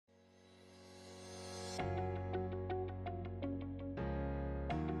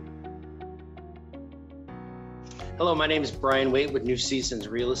Hello, my name is Brian Waite with New Seasons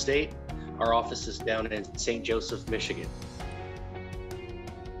Real Estate. Our office is down in St. Joseph, Michigan.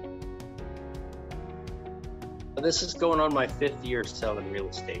 This is going on my 5th year selling real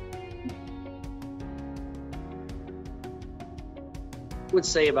estate. I would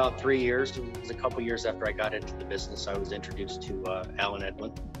say about 3 years. It was a couple years after I got into the business, I was introduced to Allen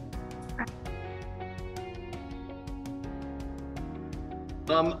Edwin.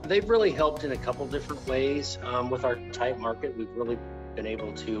 They've really helped in a couple different ways. With our tight market, we've really been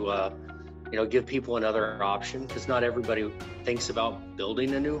able to give people another option, because not everybody thinks about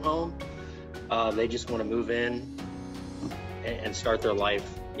building a new home. They just want to move in and start their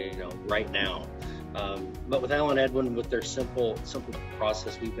life, right now. But with Allen Edwin, with their simple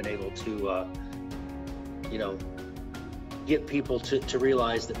process, we've been able to, get people to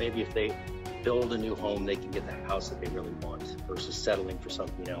realize that maybe if they build a new home, they can get the house that they really want versus settling for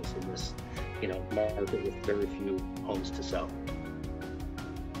something else in this, market with very few homes to sell.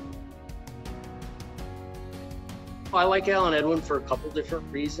 I like Allen Edwin for a couple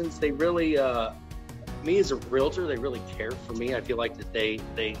different reasons. They really, me as a realtor, they really care for me. I feel like that they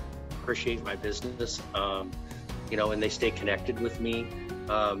appreciate my business, and they stay connected with me.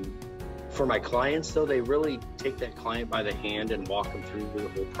 For my clients, though, they really take that client by the hand and walk them through the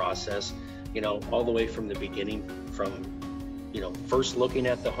whole process, all the way from the beginning, from, first looking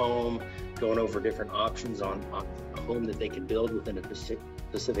at the home, going over different options on a home that they can build within a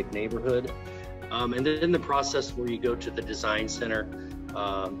specific neighborhood. And then the process where you go to the design center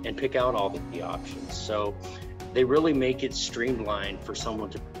and pick out all the options. So they really make it streamlined for someone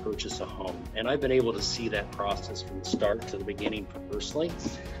to purchase a home. And I've been able to see that process from the start to the beginning personally,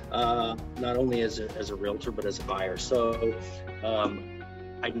 not only as a realtor, but as a buyer. So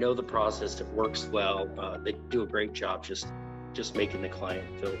I know the process, it works well. They do a great job just making the client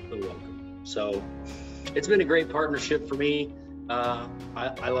feel welcome. So it's been a great partnership for me.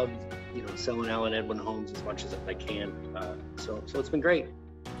 I love selling Allen Edwin Homes as much as I can. So it's been great.